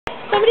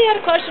Somebody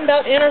had a question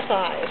about inner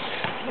thighs.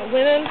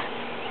 Women,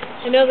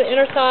 I know the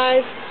inner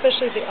thighs,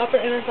 especially the upper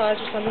inner thighs,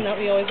 are something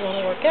that we always want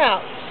to work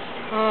out.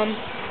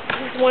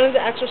 This is one of the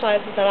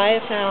exercises that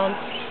I have found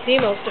the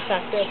most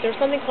effective. There's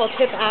something called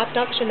hip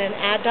abduction and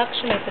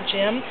adduction at the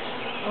gym.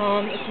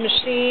 It's a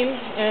machine,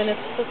 and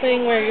it's the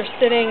thing where you're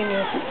sitting and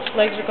your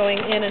legs are going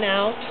in and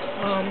out.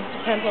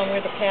 Depends on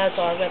where the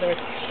pads are, whether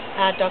it's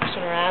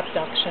adduction or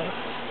abduction.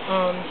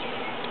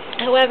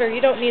 However, you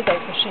don't need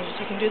those machines.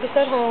 You can do this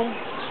at home.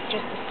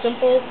 Just a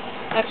simple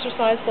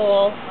exercise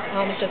ball.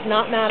 It does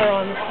not matter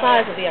on the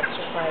size of the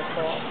exercise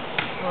ball.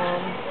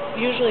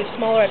 Usually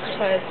smaller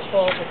exercise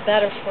balls are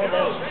better for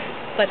this,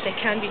 but they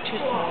can be too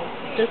small.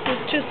 This is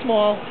too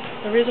small.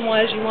 The reason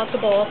why is you want the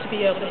ball to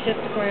be able to hit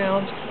the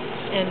ground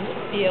and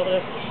be able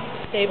to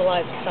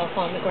stabilize itself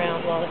on the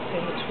ground while it's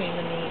in between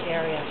the knee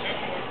area.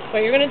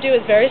 What you're going to do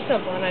is very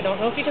simple, and I don't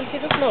know if you can see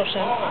this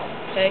motion,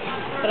 okay,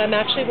 but I'm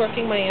actually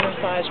working my inner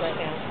thighs right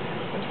now.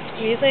 I'm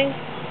squeezing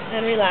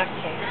and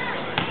relaxing.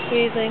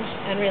 Squeezing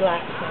and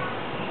relaxing.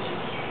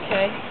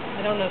 Okay? I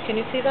don't know. Can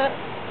you see that?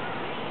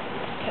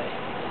 Okay.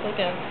 So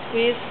again,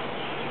 squeeze,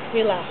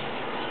 relax.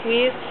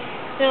 Squeeze.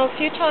 Now a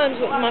few times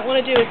what you might want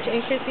to do is to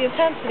increase the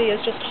intensity is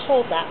just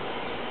hold that.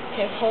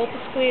 Okay, hold the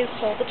squeeze,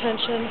 hold the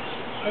tension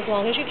as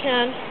long as you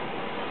can.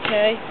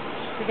 Okay?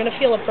 You're going to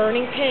feel a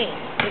burning pain.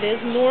 It is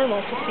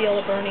normal to feel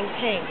a burning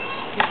pain.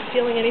 If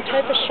you're feeling any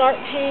type of sharp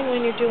pain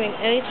when you're doing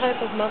any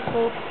type of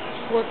muscle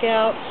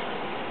workout,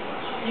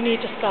 you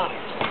need to stop.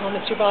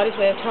 It's your body's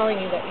way of telling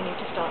you that you need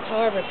to stop.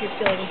 However, if you're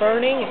feeling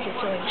burning, if you're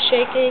feeling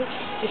shaking,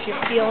 if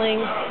you're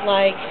feeling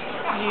like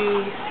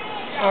you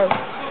are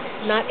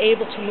not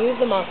able to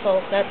move the muscle,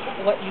 that's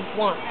what you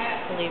want,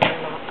 believe it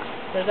or not.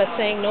 There's that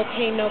saying, no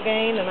pain, no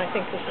gain, and I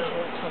think this is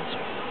where it comes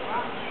from.